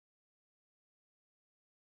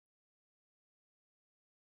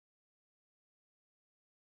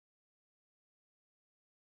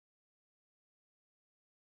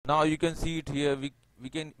Now you can see it here.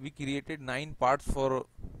 We created 9 parts for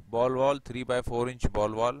ball valve, 3 by 4 inch ball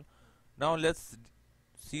valve. Now let's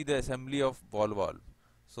see the assembly of ball valve.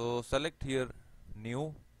 So select here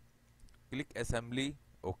new, click assembly,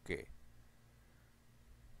 OK.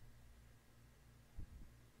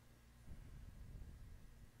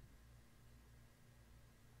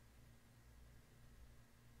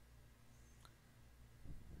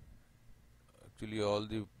 Actually all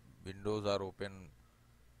the windows are open.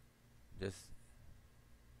 Just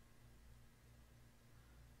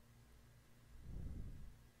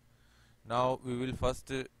now we will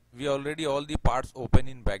first we already all the parts open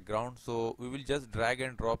in background, so we will just drag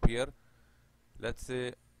and drop here. Let's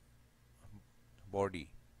say body,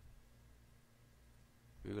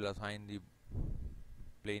 we will assign the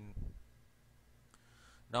plane.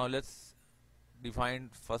 Now let's define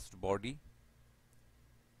first body.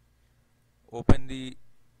 Open the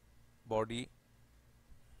body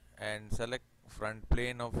and select front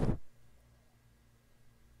plane of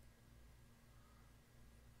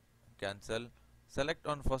cancel. Select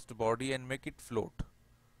on first body and make it float.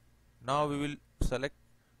 Now we will select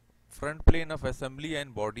front plane of assembly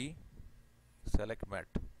and body. Select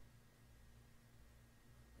matte.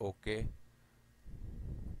 OK.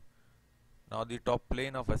 Now the top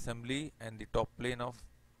plane of assembly and the top plane of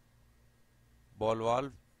ball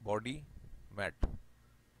valve body matte.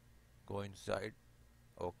 Go inside.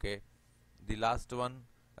 OK. The last one,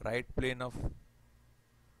 right plane of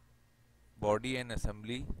body and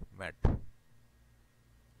assembly matte.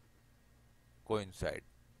 Coincide.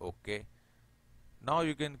 OK. Now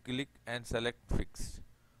you can click and select fixed.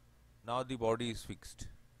 Now the body is fixed.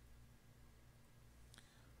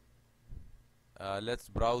 Let's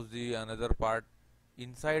browse the another part.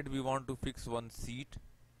 Inside we want to fix one seat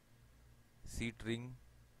ring.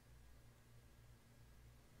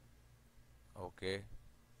 OK.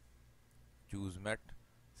 Choose matte.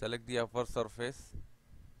 Select the upper surface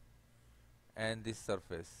and this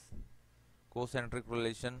surface. Concentric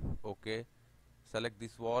relation. OK. Select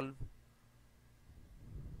this valve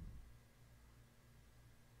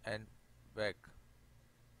and back.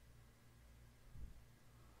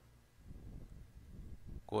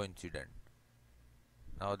 Coincident.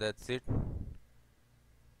 Now that's it.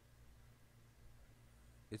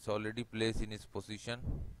 It's already placed in its position.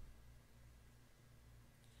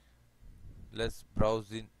 Let's browse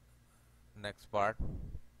the next part.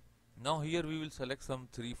 Now here we will select some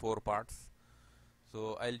 3-4 parts.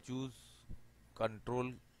 So I'll choose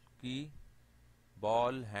control key,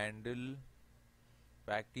 ball, handle,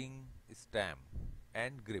 packing, stem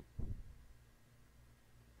and grip.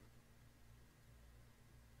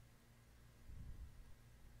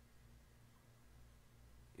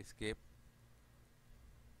 Escape.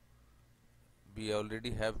 We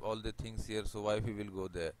already have all the things here, so why we will go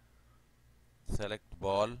there. Select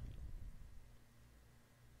ball,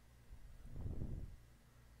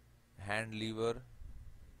 hand lever,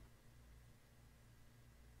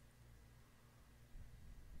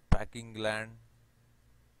 packing gland,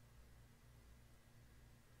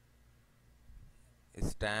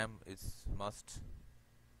 stem is must.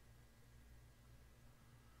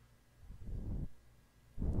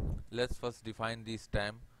 Let's first define the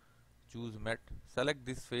stem. Choose matte. Select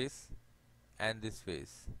this face and this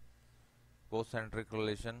face. Concentric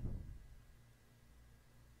relation.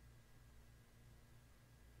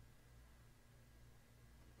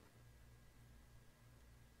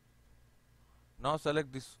 Now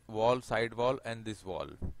select this wall, side wall and this wall.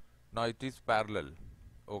 Now it is parallel.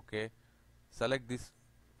 OK. Select this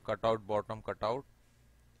cutout, bottom cutout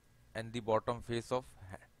and the bottom face of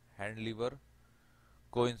hand lever.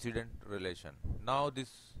 Coincident relation. Now this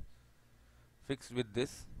fixed with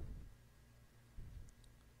this.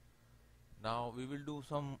 Now we will do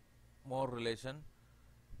some more relation.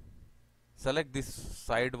 Select this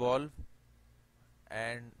side valve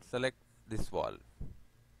and select this valve.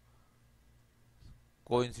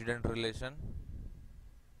 Coincident relation.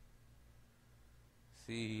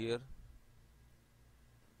 See here.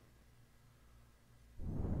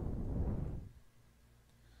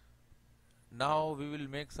 Now we will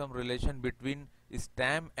make some relation between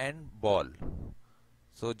stem and ball.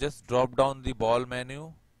 So just drop down the ball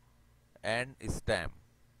menu and stem.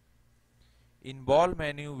 In ball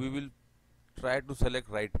menu we will try to select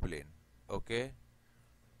right plane. OK.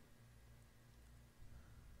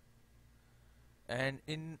 And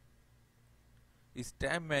in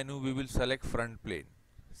stem menu we will select front plane.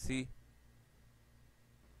 See.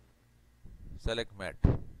 Select matte.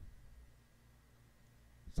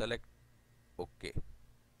 Select OK.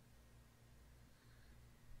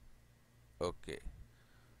 OK.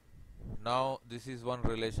 Now this is one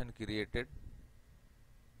relation created.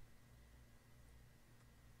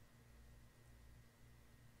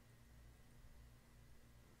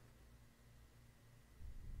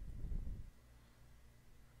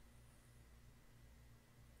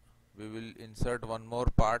 We will insert one more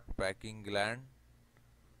part, packing gland,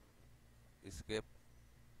 escape,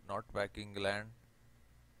 not packing gland,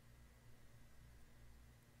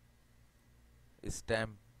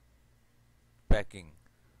 stamp packing.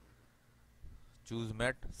 Choose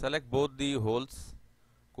mat, select both the holes,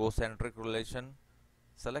 concentric relation,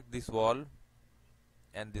 select this wall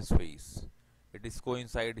and this face. It is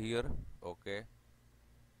coincide here, okay.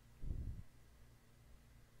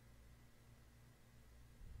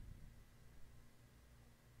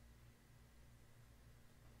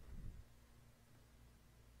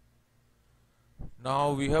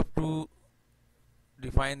 Now we have to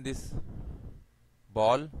define this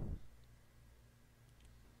ball.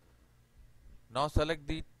 Now select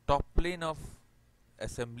the top plane of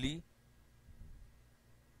assembly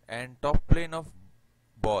and top plane of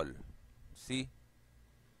ball. See,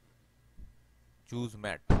 choose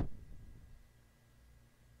mat.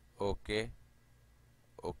 Okay,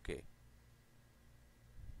 okay.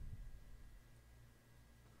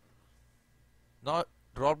 Now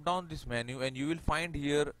drop down this menu and you will find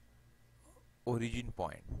here origin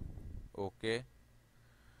point. Okay.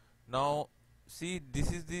 Now see,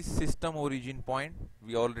 this is the system origin point.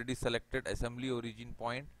 We already selected assembly origin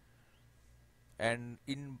point, and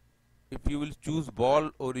if you will choose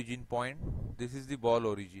ball origin point, this is the ball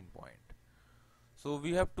origin point. So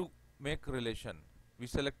we have to make relation. We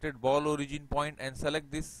selected ball origin point and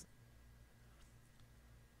select this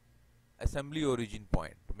assembly origin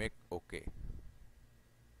point. Make OK.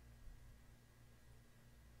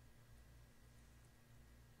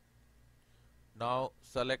 Now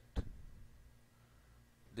select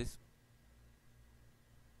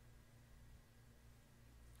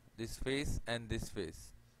this face and this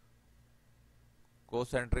face.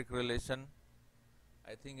 Concentric relation,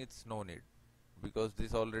 I think it's no need because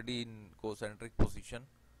this already in concentric position.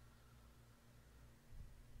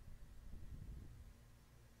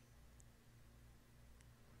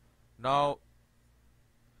 Now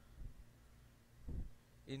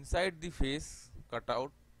inside the face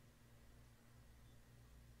cutout,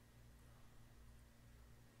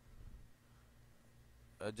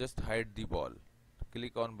 just hide the ball.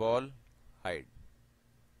 Click on ball, hide.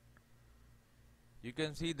 You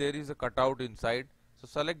can see there is a cutout inside. So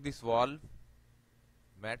select this wall,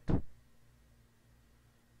 mat,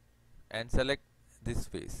 and select this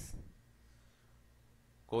face.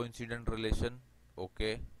 Coincident relation,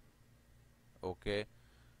 OK, OK.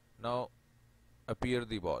 Now appear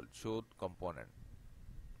the ball, show component.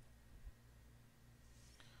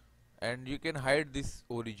 And you can hide these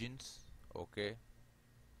origins, OK.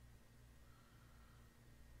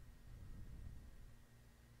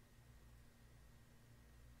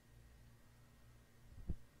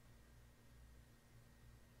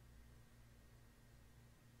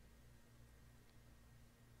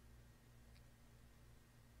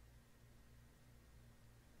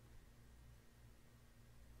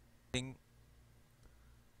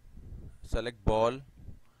 Select ball,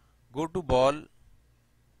 go to ball,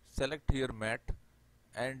 select here mat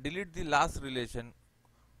and delete the last relation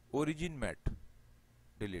origin mat,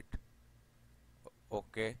 delete.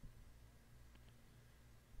 OK.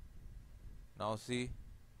 Now see,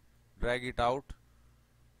 drag it out,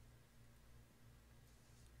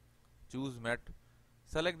 choose mat,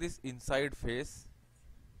 select this inside face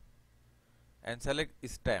and select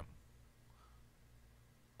stem,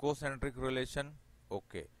 concentric relation,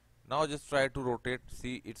 OK. Now just try to rotate,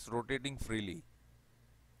 see it's rotating freely.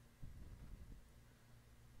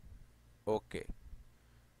 OK.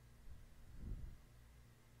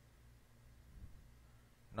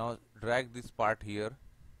 Now drag this part here,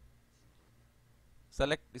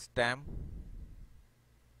 select stem,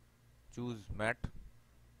 choose mat,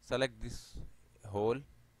 select this hole,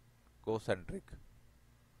 concentric.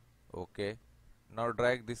 OK. Now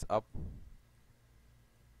drag this up,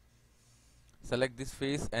 select this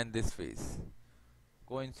face and this face,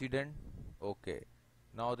 coincident. OK.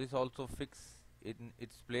 Now this also fix in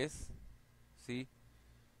its place. See,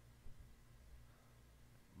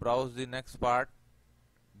 browse the next part,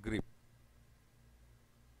 grip.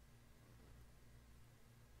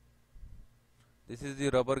 This is the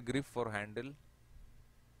rubber grip for handle.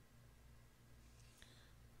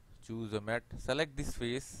 Choose a mat, select this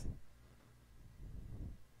face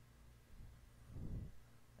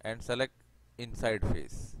and select inside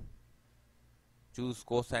face, choose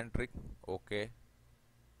concentric. OK.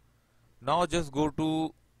 Now just go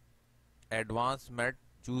to advanced mat,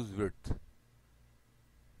 choose width,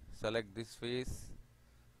 select this face,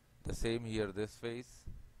 the same here this face,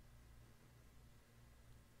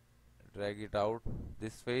 drag it out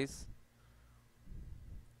this face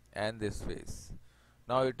and this face.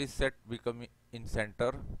 Now it is set becoming in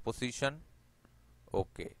center position.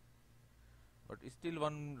 Okay, but still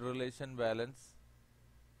one relation balance.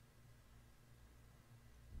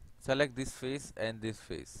 Select this face and this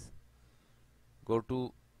face, go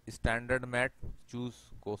to standard mat,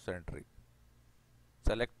 choose concentric,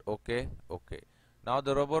 select OK. OK. Now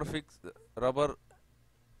the rubber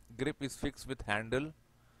grip is fixed with handle.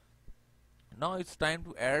 Now it's time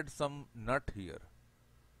to add some nut here.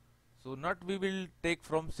 So nut we will take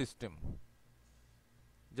from system.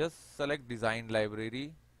 Just select design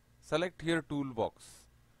library, select here toolbox,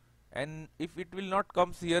 and if it will not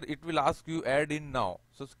comes here, it will ask you add in now.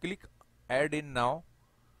 So click add in now.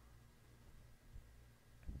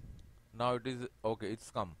 Now it is okay, it's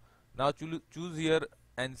come. Now choose here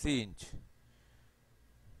NC inch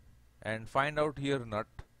and find out here nut,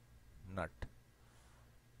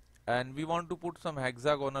 and we want to put some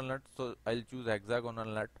hexagonal nut, so I'll choose hexagonal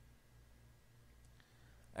nut,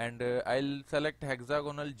 and I'll select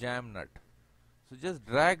hexagonal jam nut. So just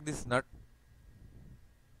drag this nut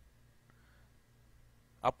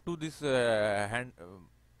up to this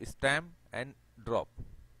stem and drop.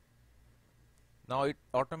 Now it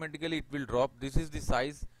automatically will drop. This is the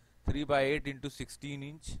size 3/8 into 16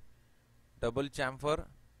 inch double chamfer,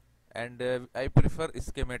 and I prefer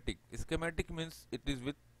schematic. Schematic means it is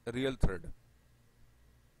with real thread.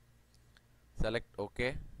 Select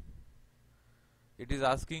OK. It is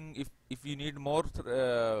asking if you need more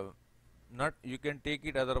nut, you can take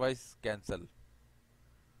it, otherwise cancel.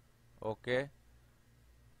 OK.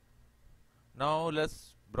 Now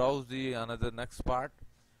let's browse the another next part.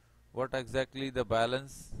 What exactly the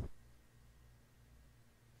balance?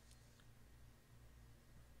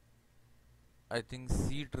 I think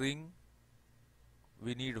seat ring,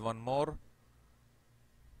 we need one more,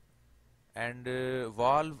 and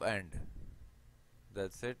valve end.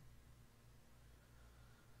 That's it.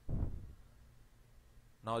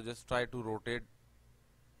 Now just try to rotate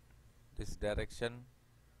this direction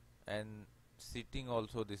and seating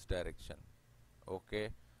also this direction. Okay.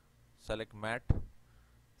 Select mat.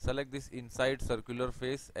 Select this inside circular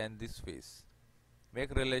face and this face.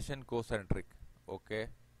 Make relation concentric. Okay.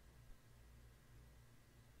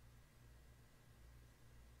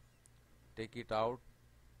 Take it out.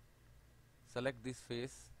 Select this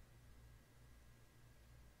face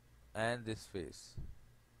and this face.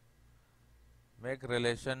 Make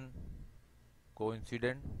relation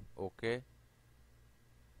coincident. Okay.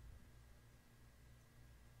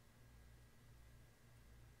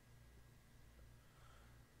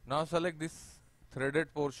 Now select this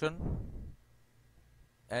threaded portion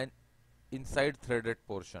and inside threaded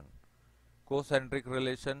portion. Concentric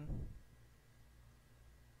relation.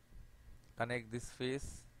 Connect this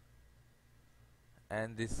face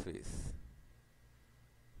and this face.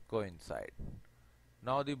 Coincide.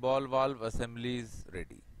 Now the ball valve assembly is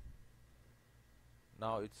ready.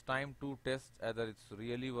 Now it's time to test whether it's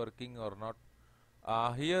really working or not.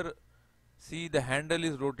 Here see, the handle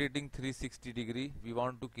is rotating 360 degree. We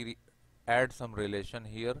want to add some relation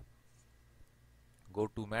here. Go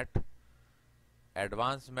to mat,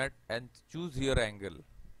 advanced mat, and choose here angle.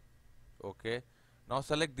 Okay. Now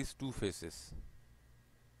select these two faces.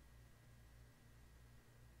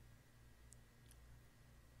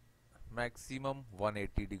 Maximum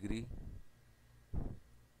 180 degree,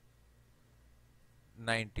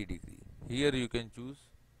 90 degree. Here you can choose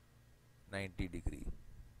 90 degree.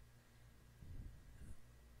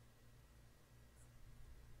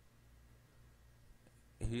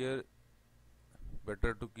 Here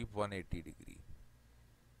better to keep 180 degree.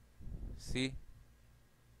 See,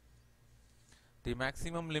 the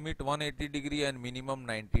maximum limit 180 degree and minimum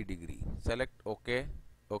 90 degree. Select OK.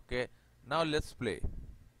 OK. Now let's play.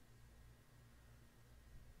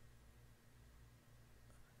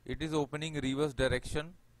 It is opening reverse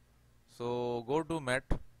direction. So go to mat,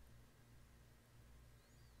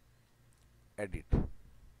 edit.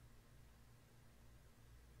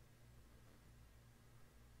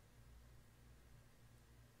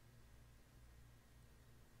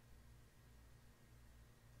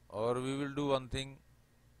 Or we will do one thing.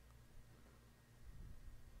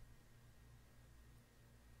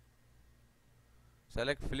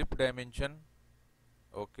 Select flip dimension.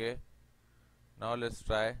 Okay. Now let's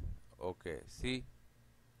try. Okay. See.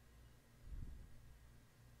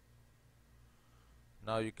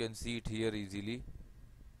 Now you can see it here easily.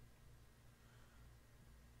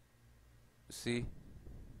 See.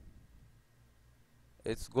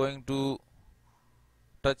 it's going to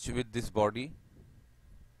touch with this body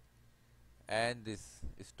and this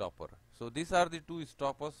stopper. So these are the two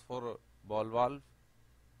stoppers for ball valve.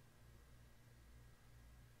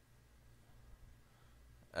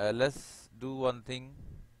 Let's do one thing,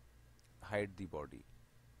 hide the body.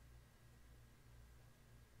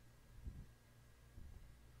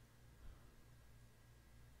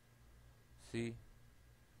 See,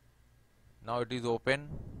 now it is open.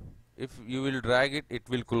 If you will drag it, it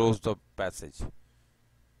will close the passage.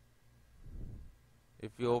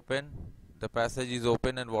 If you open, the passage is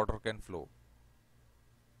open and water can flow.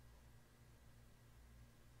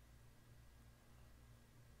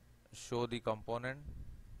 Show the component.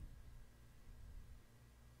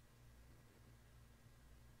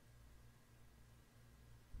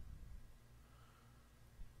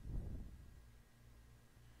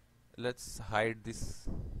 Let's hide this,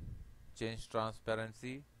 change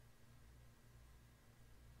transparency.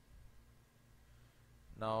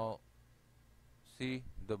 Now see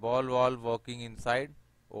the ball valve working inside,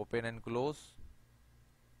 open and close.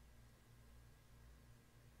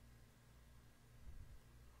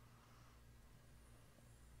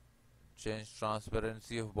 Change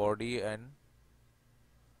transparency of body and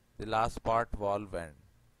the last part, valve end.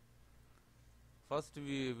 First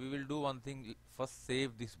we will do one thing, first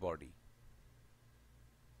save this body.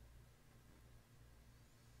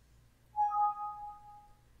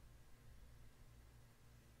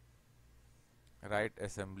 Write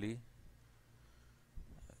assembly.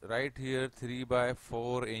 Right here 3 by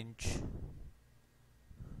 4 inch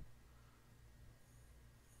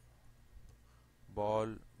ball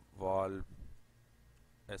valve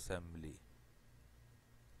assembly.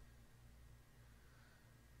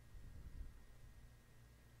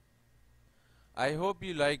 I hope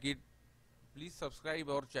you like it. Please subscribe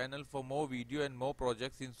our channel for more video and more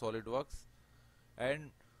projects in SolidWorks, and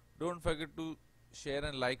don't forget to share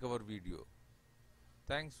and like our video.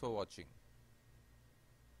 Thanks for watching.